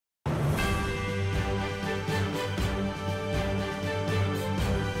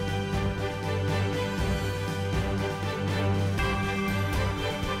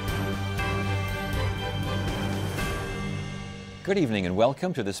Good evening and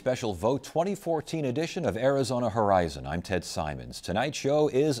welcome to the special Vote 2014 edition of Arizona Horizon. I'm Ted Simons. Tonight's show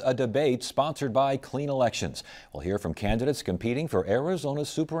is a debate sponsored by Clean Elections. We'll hear from candidates competing for Arizona's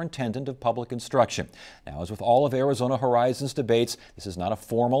Superintendent of Public Instruction. Now, as with all of Arizona Horizon's debates, this is not a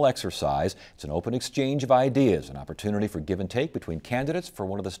formal exercise. It's an open exchange of ideas, an opportunity for give and take between candidates for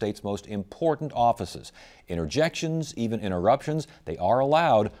one of the state's most important offices. Interjections, even interruptions, they are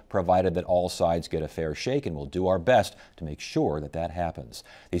allowed, provided that all sides get a fair shake, and we'll do our best to make sure that happens.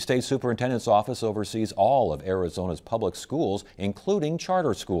 The state superintendent's office oversees all of Arizona's public schools, including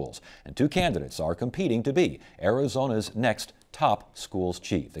charter schools. And two candidates are competing to be Arizona's next top schools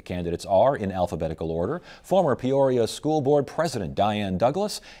chief. The candidates are, in alphabetical order, former Peoria School Board President Diane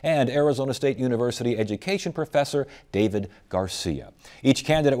and Arizona State University education professor David Garcia. Each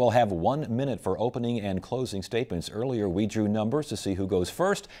candidate will have 1 minute for opening and closing statements. Earlier, we drew numbers to see who goes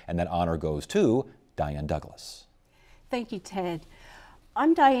first, and that honor goes to Diane Douglas. Thank you, Ted.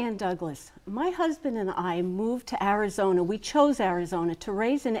 I'm Diane Douglas. My husband and I moved to Arizona. We chose Arizona to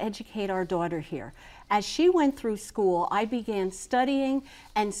raise and educate our daughter here. As she went through school, I began studying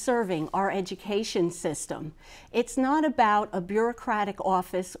and serving our education system. It's not about a bureaucratic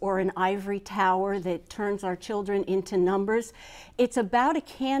office or an ivory tower that turns our children into numbers. It's about a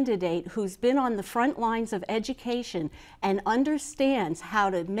candidate who's been on the front lines of education and understands how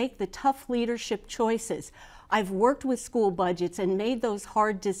to make the tough leadership choices. I've worked with school budgets and made those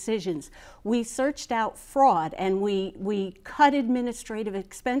hard decisions. We searched out fraud and we cut administrative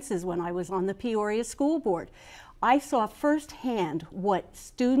expenses when I was on the Peoria School Board. I saw firsthand what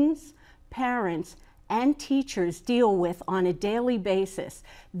students, parents, and teachers deal with on a daily basis.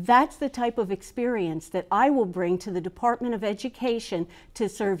 That's the type of experience that I will bring to the Department of Education to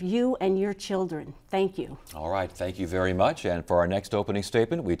serve you and your children. Thank you. All right, thank you very much. And for our next opening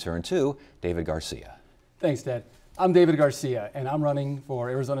statement, we turn to David Garcia. Thanks, Ted. I'm David Garcia, and I'm running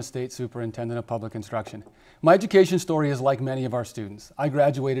for Arizona State Superintendent of Public Instruction. My education story is like many of our students. I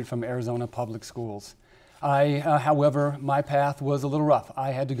graduated from Arizona Public Schools. However, my path was a little rough.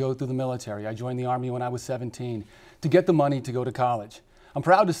 I had to go through the military. I joined the Army when I was 17 to get the money to go to college. I'm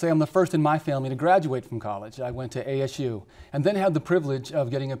proud to say I'm the first in my family to graduate from college. I went to ASU and then had the privilege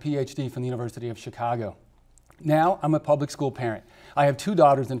of getting a PhD from the University of Chicago. Now I'm a public school parent. I have two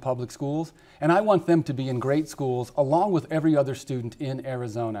daughters in public schools, and I want them to be in great schools along with every other student in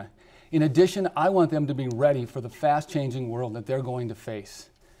Arizona. In addition, I want them to be ready for the fast-changing world that they're going to face.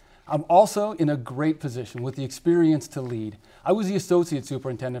 I'm also in a great position with the experience to lead. I was the associate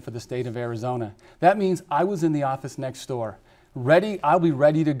superintendent for the state of Arizona. That means I was in the office next door. I'll be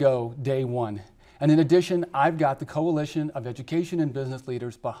ready to go day one. And in addition, I've got the coalition of education and business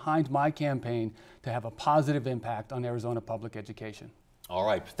leaders behind my campaign to have a positive impact on Arizona public education. All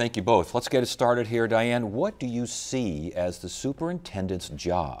right, thank you both. Let's get it started here. Diane, what do you see as the superintendent's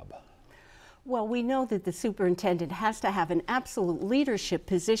job? Well, we know that the superintendent has to have an absolute leadership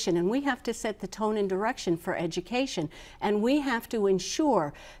position, and we have to set the tone and direction for education. And we have to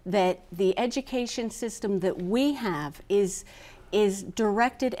ensure that the education system that we have is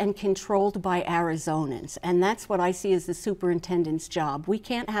directed and controlled by Arizonans. And that's what I see as the superintendent's job. We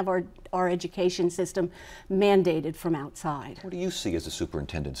can't have our education system mandated from outside. What do you see as the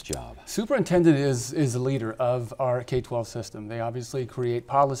superintendent's job? Superintendent is the leader of our K-12 system. They obviously create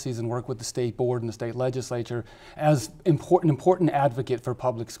policies and work with the state board and the state legislature as important advocate for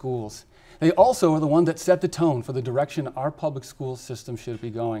public schools. They also are the one that set the tone for the direction our public school system should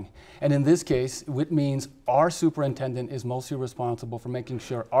be going. And in this case, it means our superintendent is mostly responsible for making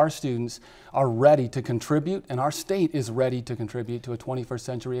sure our students are ready to contribute and our state is ready to contribute to a 21st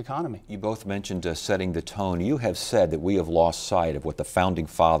century economy. You both mentioned setting the tone. You have said that we have lost sight of what the founding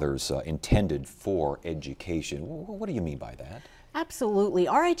fathers intended for education. What do you mean by that? Absolutely.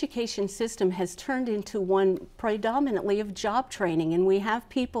 Our education system has turned into one predominantly of job training, and we have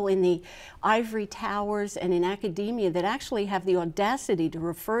people in the ivory towers and in academia that actually have the audacity to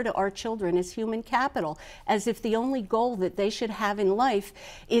refer to our children as human capital, as if the only goal that they should have in life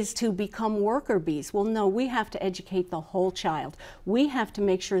is to become worker bees. Well, no, we have to educate the whole child. We have to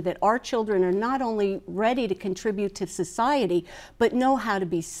make sure that our children are not only ready to contribute to society, but know how to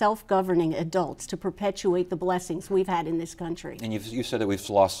be self-governing adults to perpetuate the blessings we've had in this country. And you said that we've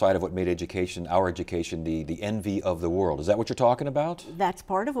lost sight of what made education, our education, the envy of the world. Is that what you're talking about? That's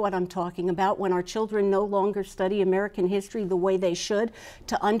part of what I'm talking about. When our children no longer study American history the way they should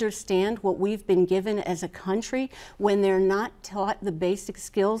to understand what we've been given as a country, when they're not taught the basic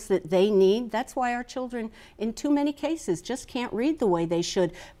skills that they need, that's why our children, in too many cases, just can't read the way they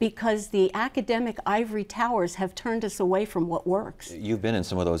should, because the academic ivory towers have turned us away from what works. You've been in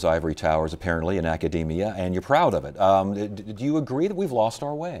some of those ivory towers, apparently, in academia, and you're proud of it. Do you you agree that we've lost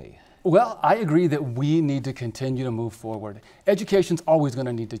our way? Well, I agree that we need to continue to move forward. Education's always going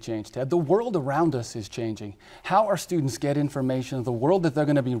to need to change, Ted. The world around us is changing. How our students get information, the world that they're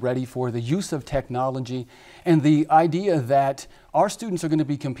going to be ready for, the use of technology, and the idea that our students are going to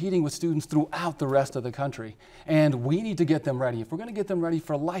be competing with students throughout the rest of the country. And we need to get them ready. If we're going to get them ready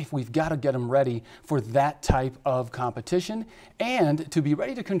for life, we've got to get them ready for that type of competition and to be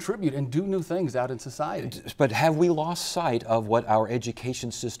ready to contribute and do new things out in society. But have we lost sight of what our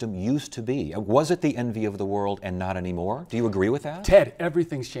education system used to be? Was it the envy of the world and not anymore? Do you agree with that? Ted,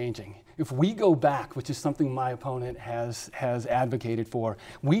 everything's changing. If we go back, which is something my opponent has advocated for,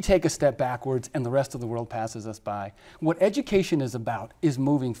 we take a step backwards and the rest of the world passes us by. What education is about is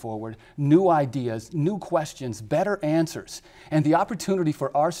moving forward, new ideas, new questions, better answers, and the opportunity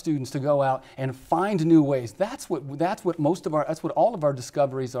for our students to go out and find new ways. That's what all of our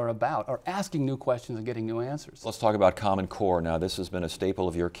discoveries are about, are asking new questions and getting new answers. Let's talk about Common Core. Now, this has been a staple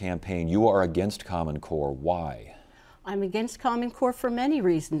of your campaign. You are against Common Core. Why? I'm against Common Core for many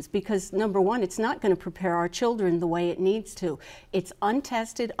reasons, because number one, it's not going to prepare our children the way it needs to. It's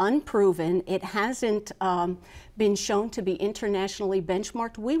untested, unproven. It hasn't been shown to be internationally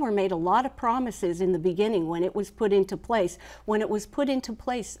benchmarked. We were made a lot of promises in the beginning when it was put into place. When it was put into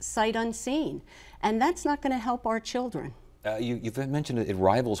place, sight unseen. And that's not going to help our children. You've mentioned it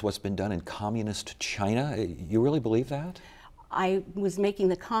rivals what's been done in communist China. You really believe that? I was making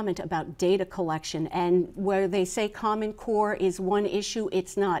the comment about data collection, and where they say Common Core is one issue,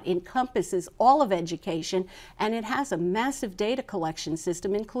 it's not. It encompasses all of education, and it has a massive data collection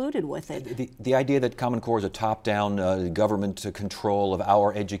system included with it. The idea that Common Core is a top-down government control of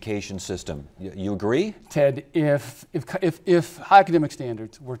our education system, you agree? Ted, if high academic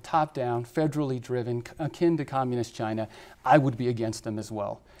standards were top-down, federally driven, akin to communist China, I would be against them as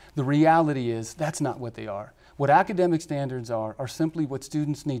well. The reality is that's not what they are. What academic standards are simply what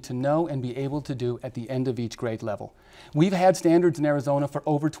students need to know and be able to do at the end of each grade level. We've had standards in Arizona for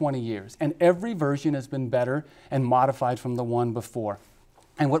over 20 years, and every version has been better and modified from the one before.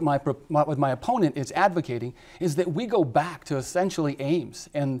 And what my opponent is advocating is that we go back to essentially aims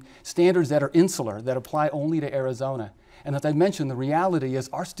and standards that are insular, that apply only to Arizona. And as I mentioned, the reality is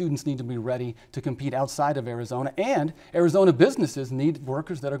our students need to be ready to compete outside of Arizona, and Arizona businesses need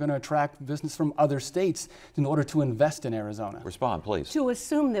workers that are going to attract business from other states in order to invest in Arizona. Respond, please. To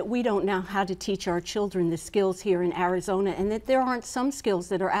assume that we don't know how to teach our children the skills here in Arizona, and that there aren't some skills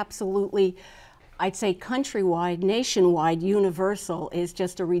that are absolutely, I'd say, countrywide, nationwide, universal, is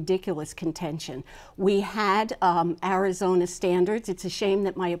just a ridiculous contention. We had Arizona standards. It's a shame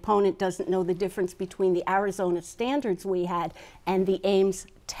that my opponent doesn't know the difference between the Arizona standards we had and the Ames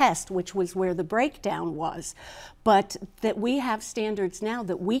test, which was where the breakdown was. But that we have standards now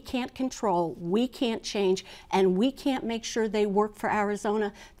that we can't control, we can't change, and we can't make sure they work for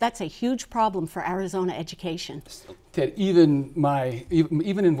Arizona, that's a huge problem for Arizona education. Ted, even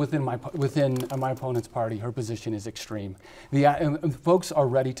within my opponent's party, her position is extreme. Folks are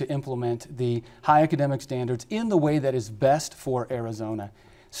ready to implement the high academic standards in the way that is best for Arizona.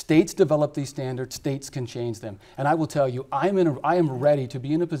 States develop these standards, states can change them. And I will tell you, I am ready to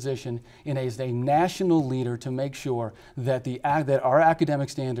be in a position as a national leader to make sure that our academic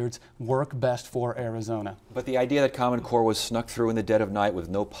standards work best for Arizona. But the idea that Common Core was snuck through in the dead of night with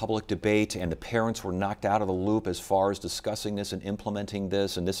no public debate and the parents were knocked out of the loop as far as discussing this and implementing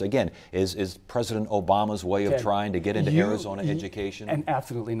this, and this again is President Obama's way of trying to get into Arizona education? And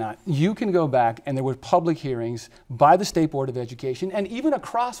absolutely not. You can go back, and there were public hearings by the State Board of Education and even a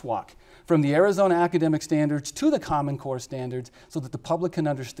crosswalk from the Arizona academic standards to the Common Core standards so that the public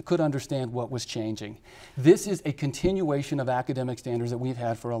could understand what was changing. This is a continuation of academic standards that we've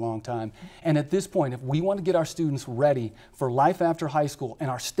had for a long time. And at this point, if we want to get our students ready for life after high school and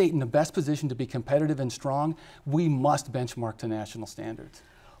our state in the best position to be competitive and strong, we must benchmark to national standards.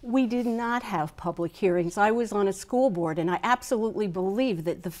 We did not have public hearings. I was on a school board, and I absolutely believe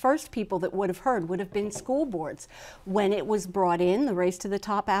that the first people that would have heard would have been school boards. When it was brought in, the Race to the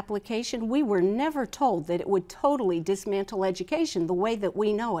Top application, we were never told that it would totally dismantle education the way that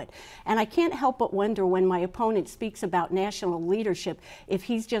we know it. And I can't help but wonder when my opponent speaks about national leadership, if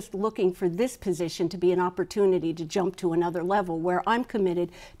he's just looking for this position to be an opportunity to jump to another level, where I'm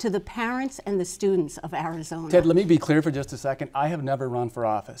committed to the parents and the students of Arizona. Ted, let me be clear for just a second. I have never run for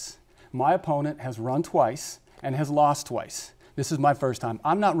office. My opponent has run twice and has lost twice. This is my first time.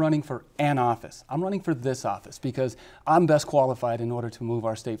 I'm not running for an office. I'm running for this office because I'm best qualified in order to move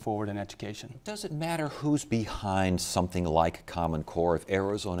our state forward in education. Does it matter who's behind something like Common Core if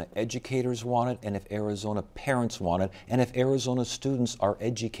Arizona educators want it, and if Arizona parents want it, and if Arizona students are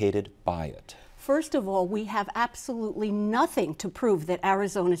educated by it? First of all, we have absolutely nothing to prove that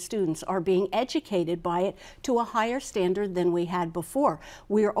Arizona students are being educated by it to a higher standard than we had before.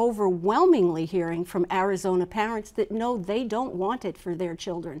 We are overwhelmingly hearing from Arizona parents that no, they don't want it for their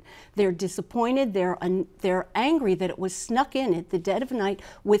children. They're disappointed, they're angry that it was snuck in at the dead of night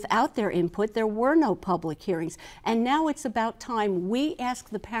without their input. There were no public hearings. And now it's about time we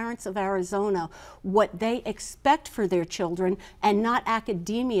ask the parents of Arizona what they expect for their children and not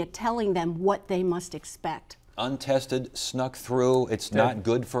academia telling them what they must expect. Untested, snuck through, it's not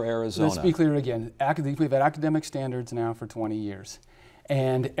good for Arizona. Let's be clear again. We've had academic standards now for 20 years,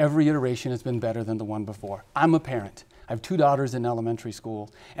 and every iteration has been better than the one before. I'm a parent. I have 2 daughters in elementary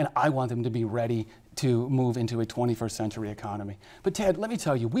school, and I want them to be ready to move into a 21st century economy. But Ted, let me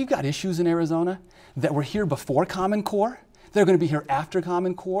tell you, we've got issues in Arizona that were here before Common Core. They're going to be here after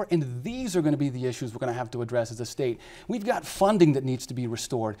Common Core, and these are going to be the issues we're going to have to address as a state. We've got funding that needs to be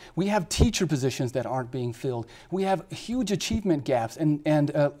restored. We have teacher positions that aren't being filled. We have huge achievement gaps and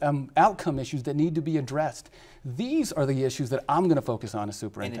outcome issues that need to be addressed. These are the issues that I'm going to focus on as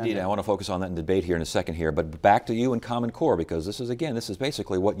superintendent. And indeed, I want to focus on that in debate here in a second here, but back to you and Common Core, because this is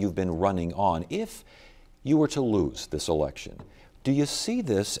basically what you've been running on. If you were to lose this election, do you see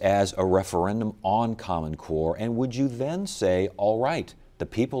this as a referendum on Common Core, and would you then say, all right, the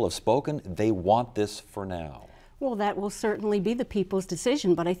people have spoken, they want this for now? Well, that will certainly be the people's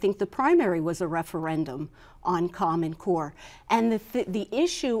decision, but I think the primary was a referendum on Common Core. And the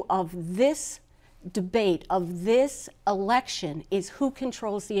issue of this debate, of this election, is who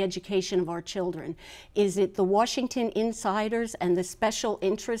controls the education of our children. Is it the Washington insiders and the special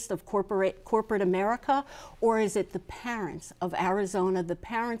interest of corporate America, or is it the parents of Arizona, the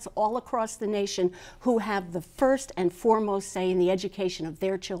parents all across the nation who have the first and foremost say in the education of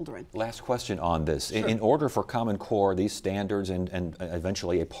their children? Last question on this. Sure. In order for Common Core, these standards and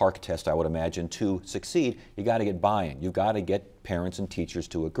eventually a park test, I would imagine, to succeed, you got to get buy-in. You've got to get parents and teachers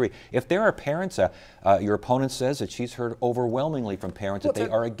to agree. If there are parents, your opponent says that she's heard overwhelmingly from parents that they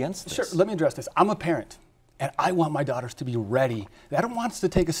are against this. Sure, let me address this. I'm a parent, and I want my daughters to be ready. I don't want us to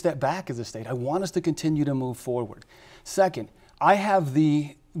take a step back as a state. I want us to continue to move forward. Second, I have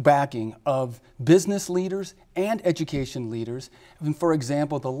the backing of business leaders and education leaders. And for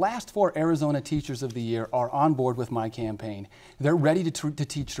example, the last 4 Arizona Teachers of the Year are on board with my campaign. They're ready to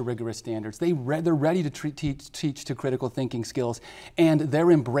teach to rigorous standards. They're ready to teach to critical thinking skills, and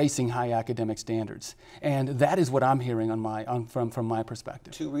they're embracing high academic standards. And that is what I'm hearing from my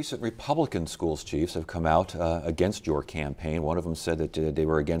perspective. 2 recent Republican schools chiefs have come out against your campaign. One of them said that they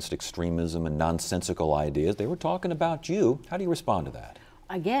were against extremism and nonsensical ideas. They were talking about you. How do you respond to that?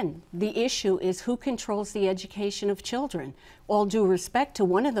 Again, the issue is who controls the education of children. All due respect to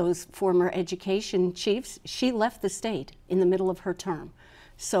one of those former education chiefs, she left the state in the middle of her term.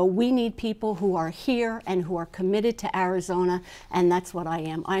 So we need people who are here and who are committed to Arizona, and that's what I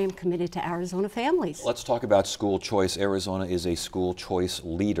am. I am committed to Arizona families. Let's talk about school choice. Arizona is a school choice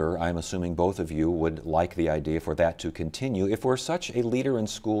leader. I'm assuming both of you would like the idea for that to continue. If we're such a leader in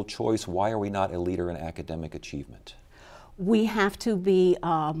school choice, why are we not a leader in academic achievement? We have to be,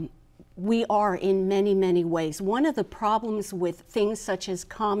 we are in many, many ways. One of the problems with things such as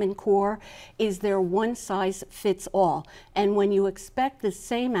Common Core is they're one size fits all. And when you expect the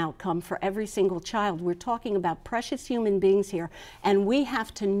same outcome for every single child, we're talking about precious human beings here, and we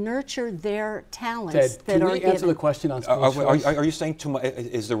have to nurture their talents Ted, that are given. can we answer the question on school choice? Are you saying too much?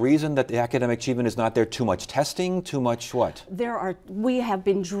 Is the reason that the academic achievement is not there too much testing, too much what? We have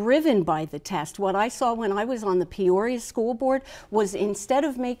been driven by the test. What I saw when I was on the Peoria School Board was instead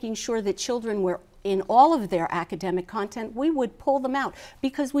of making sure that children were in all of their academic content, we would pull them out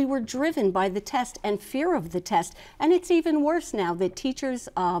because we were driven by the test and fear of the test. And it's even worse now that teachers'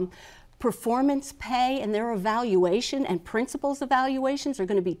 performance pay and their evaluation and principals' evaluations are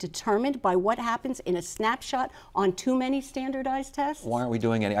going to be determined by what happens in a snapshot on too many standardized tests. Why aren't we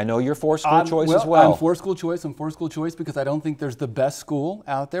doing any? I know you're for school choice as well. I'm for school choice. I'm for school choice because I don't think there's the best school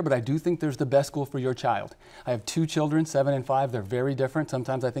out there, but I do think there's the best school for your child. I have 2 children, 7 and 5. They're very different.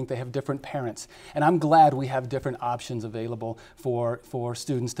 Sometimes I think they have different parents. And I'm glad we have different options available for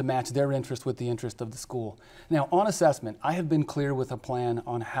students to match their interest with the interest of the school. Now, on assessment, I have been clear with a plan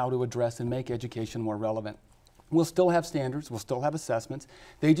on how to address and make education more relevant. We'll still have standards, we'll still have assessments.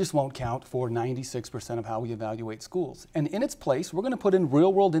 They just won't count for 96% of how we evaluate schools. And in its place, we're going to put in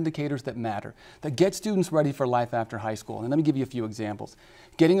real-world indicators that matter, that get students ready for life after high school. And let me give you a few examples.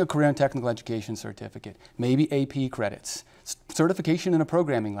 Getting a career and technical education certificate, maybe AP credits, certification in a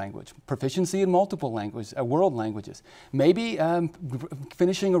programming language, proficiency in multiple world languages, maybe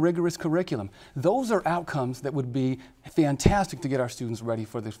finishing a rigorous curriculum. Those are outcomes that would be fantastic to get our students ready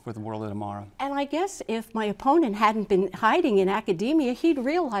for the world of tomorrow. And I guess if my opponent hadn't been hiding in academia, he'd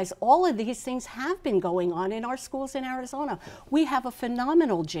realize all of these things have been going on in our schools in Arizona. We have a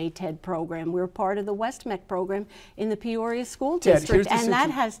phenomenal JTED program. We're part of the West MEC program in the Peoria School District, and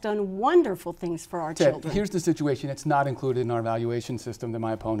that has done wonderful things for our children. Here's the situation. It's not included in our evaluation system that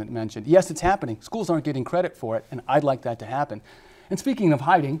my opponent mentioned. Yes, it's happening. Schools aren't getting credit for it, and I'd like that to happen. And speaking of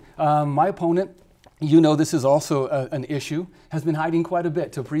hiding, my opponent, you know this is also an issue, has been hiding quite a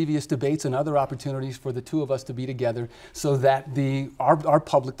bit to previous debates and other opportunities for the two of us to be together so that the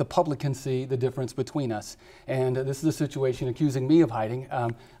public can see the difference between us. And this is a situation accusing me of hiding.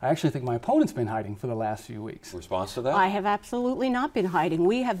 I actually think my opponent's been hiding for the last few weeks. Response to that? I have absolutely not been hiding.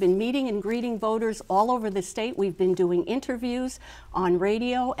 We have been meeting and greeting voters all over the state. We've been doing interviews on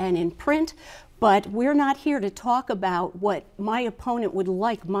radio and in print. But we're not here to talk about what my opponent would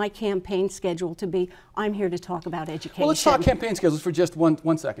like my campaign schedule to be. I'm here to talk about education. Well, let's talk campaign schedules for just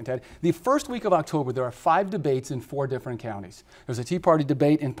one second, Ted. The first week of October, there are 5 debates in 4 different counties. There's a Tea Party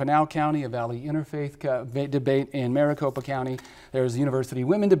debate in Pinal County, a Valley Interfaith debate in Maricopa County. There's a University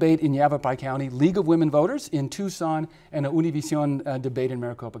Women debate in Yavapai County, League of Women Voters in Tucson, and a Univision debate in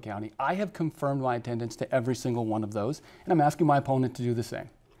Maricopa County. I have confirmed my attendance to every single one of those, and I'm asking my opponent to do the same.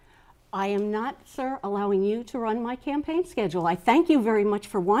 I am not, sir, allowing you to run my campaign schedule. I thank you very much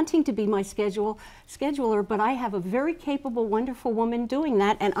for wanting to be my scheduler, but I have a very capable, wonderful woman doing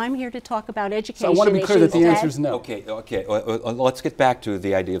that, and I'm here to talk about education. So I want to be clear that the answer is no. Okay. Let's get back to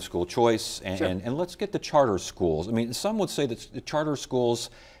the idea of school choice, and let's get the charter schools. I mean, some would say that the charter schools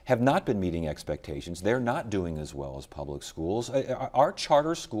have not been meeting expectations. They're not doing as well as public schools. Are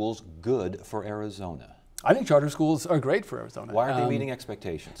charter schools good for Arizona? I think charter schools are great for Arizona. Why aren't they meeting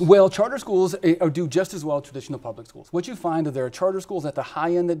expectations? Well, charter schools do just as well as traditional public schools. What you find is there are charter schools at the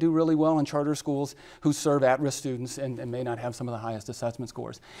high end that do really well, and charter schools who serve at-risk students and may not have some of the highest assessment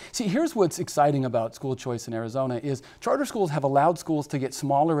scores. See, here's what's exciting about school choice in Arizona is charter schools have allowed schools to get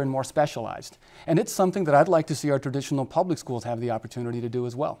smaller and more specialized. And it's something that I'd like to see our traditional public schools have the opportunity to do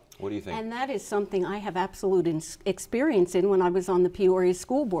as well. What do you think? And that is something I have absolute experience in when I was on the Peoria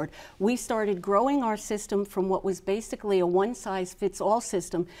School Board. We started growing our system from what was basically a one-size-fits-all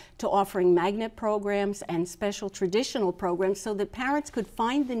system to offering magnet programs and special traditional programs so that parents could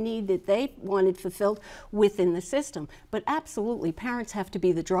find the need that they wanted fulfilled within the system. But absolutely, parents have to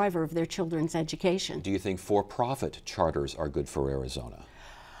be the driver of their children's education. Do you think for-profit charters are good for Arizona?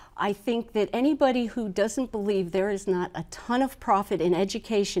 I think that anybody who doesn't believe there is not a ton of profit in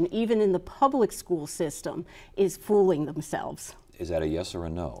education, even in the public school system, is fooling themselves. Is that a yes or a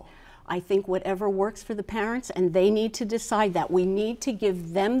no? I think whatever works for the parents, and they need to decide that. We need to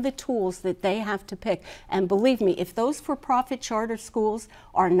give them the tools that they have to pick. And believe me, if those for-profit charter schools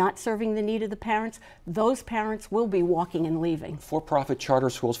are not serving the need of the parents, those parents will be walking and leaving. For-profit charter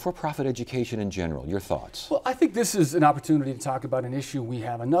schools, for-profit education in general, your thoughts? Well, I think this is an opportunity to talk about an issue we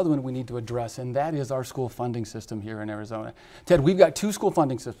have, another one we need to address, and that is our school funding system here in Arizona. Ted, we've got 2 school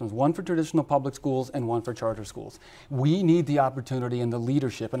funding systems, one for traditional public schools and one for charter schools. We need the opportunity and the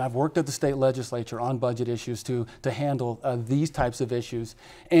leadership, and I've worked at the state legislature on budget issues to handle these types of issues.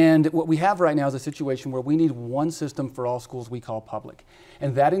 And what we have right now is a situation where we need one system for all schools we call public.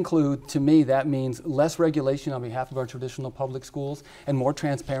 And that includes, to me, that means less regulation on behalf of our traditional public schools and more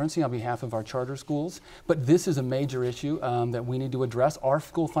transparency on behalf of our charter schools. But this is a major issue that we need to address. Our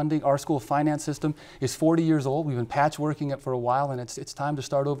school funding, our school finance system is 40 years old. We've been patchworking it for a while, and it's time to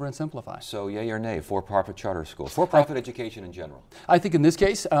start over and simplify. So yay or nay, for-profit charter schools, for-profit education in general? I think in this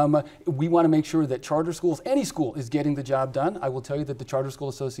case, we want to make sure that charter schools, any school, is getting the job done. I will tell you that the Charter School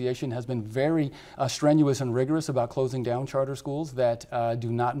Association has been very strenuous and rigorous about closing down charter schools that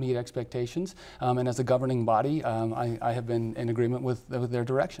do not meet expectations. And as a governing body, I have been in agreement with their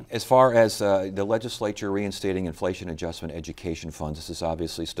direction. As far as the legislature reinstating inflation adjustment education funds, this is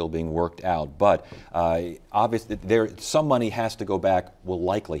obviously still being worked out, but obviously some money has to go back, will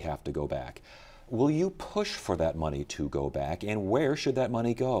likely have to go back. Will you push for that money to go back, and where should that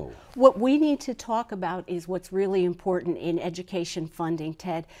money go? What we need to talk about is what's really important in education funding,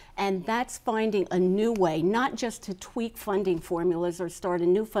 Ted, and that's finding a new way, not just to tweak funding formulas or start a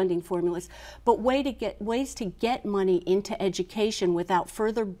new funding formulas, but ways to get money into education without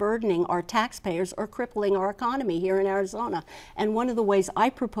further burdening our taxpayers or crippling our economy here in Arizona. And one of the ways I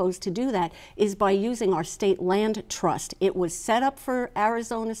propose to do that is by using our state land trust. It was set up for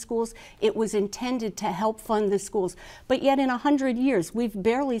Arizona schools. It was intended to help fund the schools. But yet in 100 years, we've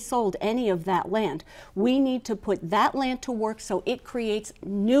barely sold any of that land. We need to put that land to work so it creates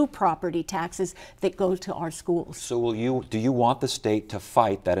new property taxes that go to our schools. So do you want the state to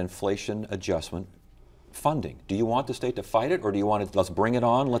fight that inflation adjustment funding? Do you want the state to fight it, or do you want it, let's bring it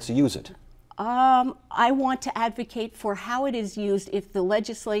on, let's use it? I want to advocate for how it is used if the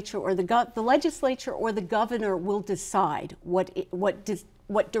legislature or the governor will decide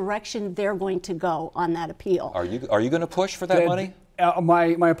what direction they're going to go on that appeal. Are you going to push for that money?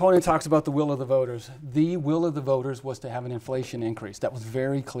 My opponent talks about the will of the voters. The will of the voters was to have an inflation increase. That was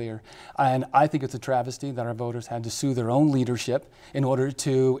very clear. And I think it's a travesty that our voters had to sue their own leadership in order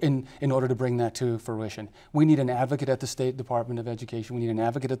to bring that to fruition. We need an advocate at the State Department of Education. We need an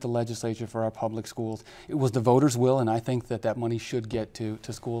advocate at the legislature for our public schools. It was the voters' will, and I think that money should get to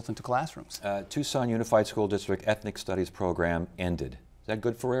schools and to classrooms. Tucson Unified School District Ethnic Studies program ended. Is that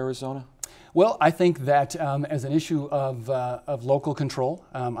good for Arizona? Well, I think that as an issue of local control,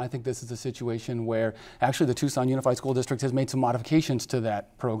 I think this is a situation where actually the Tucson Unified School District has made some modifications to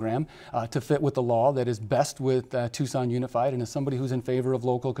that program to fit with the law that is best with Tucson Unified. And as somebody who's in favor of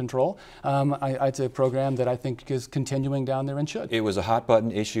local control, it's a program that I think is continuing down there and should. It was a hot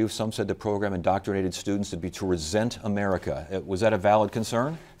button issue. Some said the program indoctrinated students to resent America. Was that a valid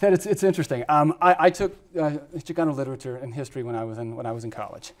concern? Ted, it's interesting. I took Chicano literature and history when I was in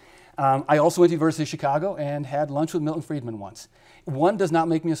college. I also went to the University of Chicago and had lunch with Milton Friedman once. One does not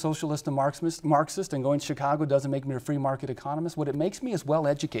make me a socialist and Marxist, and going to Chicago doesn't make me a free market economist. What it makes me is well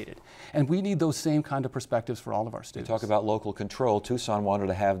educated. And we need those same kind of perspectives for all of our students. You talk about local control. Tucson wanted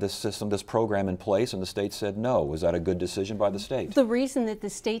to have this system, this program in place, and the state said no. Was that a good decision by the state? The reason that the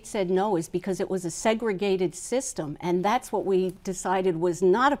state said no is because it was a segregated system, and that's what we decided was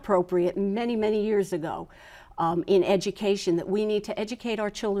not appropriate many, many years ago. In education, that we need to educate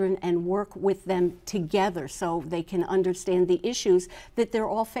our children and work with them together so they can understand the issues that they're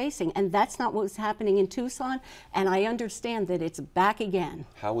all facing. And that's not what was happening in Tucson, and I understand that it's back again.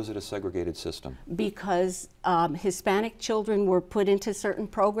 How was it a segregated system? Because Hispanic children were put into certain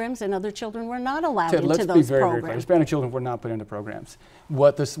programs and other children were not allowed Ted, into those let's be very, programs. very clear. Hispanic children were not put into programs.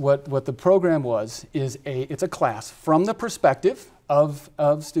 What the program was is it's a class from the perspective of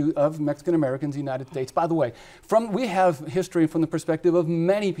Mexican Americans in the United States. By the way, we have history from the perspective of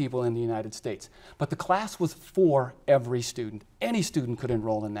many people in the United States, but the class was for every student. Any student could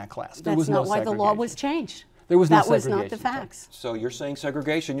enroll in that class. There was no segregation. That's not why the law was changed. There was no segregation. segregation. That was not the facts. So you're saying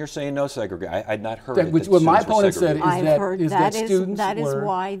segregation, you're saying no segregation. I'd not heard it. What my opponent said is that students that is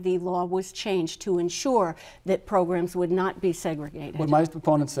why the law was changed, to ensure that programs would not be segregated. What my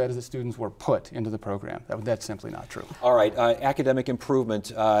opponent said is that students were put into the program. That's simply not true. All right, academic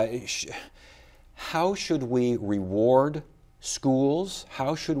improvement. How should we reward schools?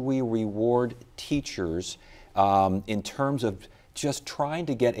 How should we reward teachers in terms of just trying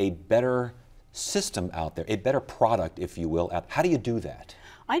to get a better system out there, a better product, if you will? How do you do that?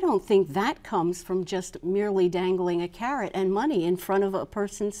 I don't think that comes from just merely dangling a carrot and money in front of a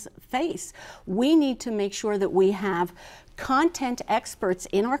person's face. We need to make sure that we have content experts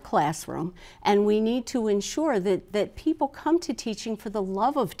in our classroom, and we need to ensure that people come to teaching for the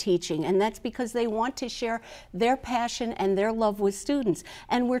love of teaching, and that's because they want to share their passion and their love with students.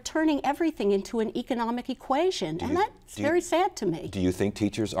 And we're turning everything into an economic equation, and that's very sad to me. Do you think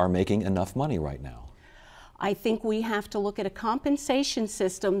teachers are making enough money right now? I think we have to look at a compensation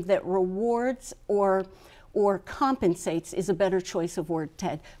system that rewards or compensates is a better choice of word,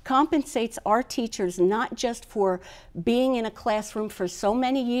 Ted. Compensates our teachers not just for being in a classroom for so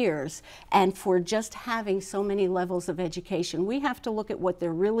many years and for just having so many levels of education. We have to look at what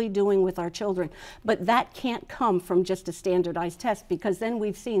they're really doing with our children. But that can't come from just a standardized test, because then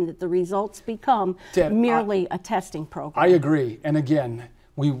we've seen that the results become Ted, merely a testing program. I agree. And again,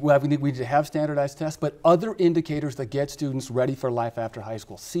 We need to have standardized tests, but other indicators that get students ready for life after high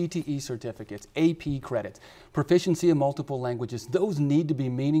school, CTE certificates, AP credits, proficiency in multiple languages, those need to be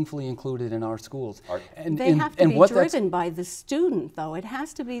meaningfully included in our schools. They have to be driven by the student, though. It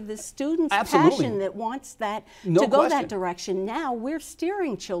has to be the student's passion that wants that to go that direction. Now we're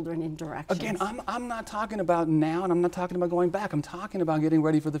steering children in directions. Again, I'm not talking about now, and I'm not talking about going back. I'm talking about getting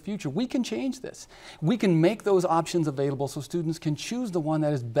ready for the future. We can change this. We can make those options available so students can choose the one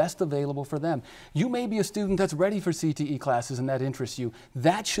that is best available for them. You may be a student that's ready for CTE classes and that interests you.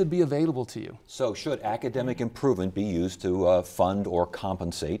 That should be available to you. So should academic improvement be used to fund or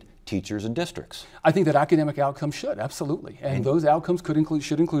compensate teachers and districts? I think that academic outcomes should, absolutely. And those outcomes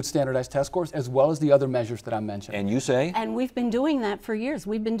should include standardized test scores as well as the other measures that I mentioned. And you say? And we've been doing that for years.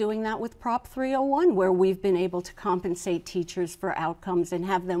 We've been doing that with Prop 301, where we've been able to compensate teachers for outcomes and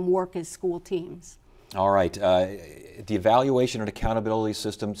have them work as school teams. All right, the evaluation and accountability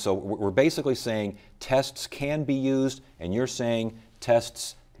system, so we're basically saying tests can be used, and you're saying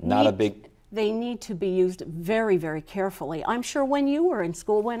tests, not a big... They need to be used very, very carefully. I'm sure when you were in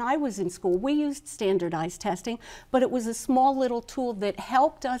school, when I was in school, we used standardized testing, but it was a small little tool that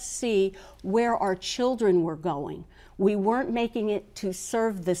helped us see where our children were going. We weren't making it to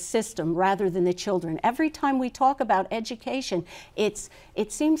serve the system rather than the children. Every time we talk about education, it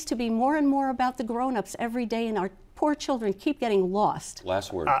seems to be more and more about the grown-ups every day, and our poor children keep getting lost.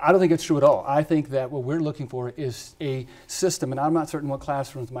 Last word. I don't think it's true at all. I think that what we're looking for is a system, and I'm not certain what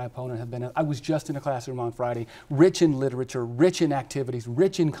classrooms my opponent have been in. I was just in a classroom on Friday, rich in literature, rich in activities,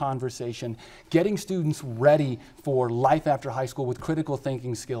 rich in conversation, getting students ready for life after high school with critical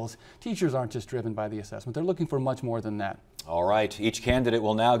thinking skills. Teachers aren't just driven by the assessment. They're looking for much more than that. All right, each candidate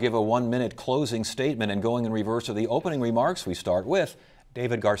will now give a 1-minute closing statement, and going in reverse of the opening remarks, we start with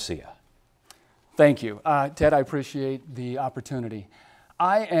David Garcia. Thank you. Ted, I appreciate the opportunity.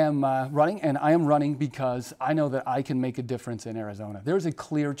 I am running, and I am running because I know that I can make a difference in Arizona. There's a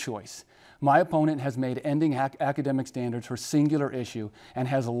clear choice. My opponent has made ending academic standards her singular issue and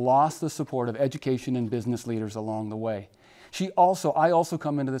has lost the support of education and business leaders along the way. I also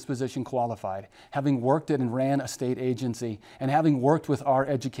come into this position qualified, having worked at and ran a state agency and having worked with our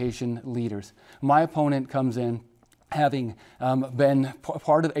education leaders. My opponent comes in having been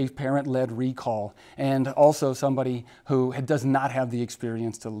part of a parent-led recall, and also somebody who does not have the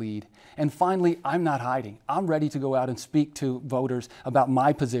experience to lead. And finally, I'm not hiding. I'm ready to go out and speak to voters about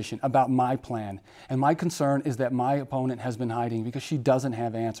my position, about my plan. And my concern is that my opponent has been hiding because she doesn't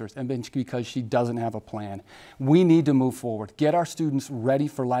have answers and because she doesn't have a plan. We need to move forward, get our students ready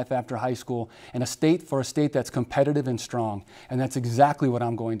for life after high school, and for a state that's competitive and strong. And that's exactly what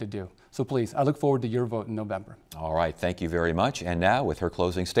I'm going to do. So please, I look forward to your vote in November. All right, thank you very much. And now, with her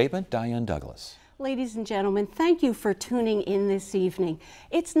closing statement, Diane Douglas. Ladies and gentlemen, thank you for tuning in this evening.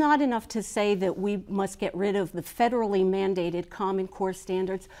 It's not enough to say that we must get rid of the federally mandated Common Core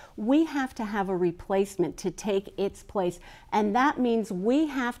standards. We have to have a replacement to take its place, and that means we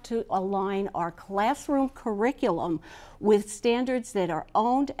have to align our classroom curriculum with standards that are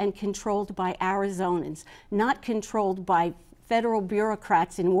owned and controlled by Arizonans, not controlled by federal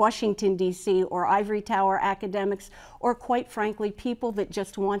bureaucrats in Washington, D.C., or ivory tower academics, or quite frankly, people that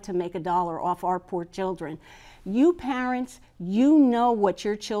just want to make a dollar off our poor children. You parents, you know what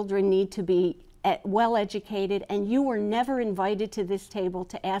your children need to be well educated, and you were never invited to this table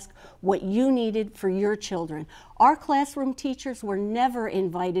to ask what you needed for your children. Our classroom teachers were never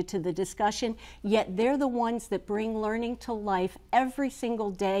invited to the discussion, yet they're the ones that bring learning to life every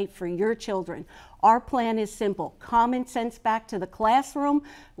single day for your children. Our plan is simple: common sense back to the classroom,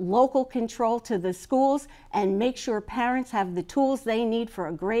 local control to the schools, and make sure parents have the tools they need for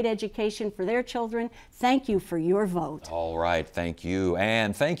a great education for their children. Thank you for your vote. All right, thank you.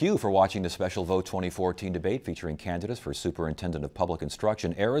 And thank you for watching the Special Vote 2014 debate featuring candidates for Superintendent of Public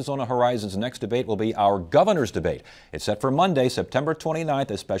Instruction. Arizona Horizon's next debate will be our governor's debate. It's set for Monday, September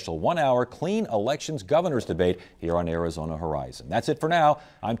 29th, a special 1-hour clean elections governor's debate here on Arizona Horizon. That's it for now.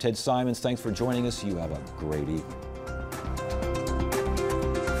 I'm Ted Simons. Thanks for joining us. You have a great evening.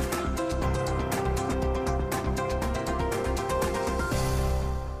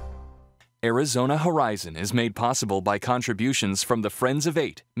 Arizona Horizon is made possible by contributions from the Friends of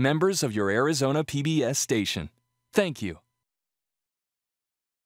 8, members of your Arizona PBS station. Thank you.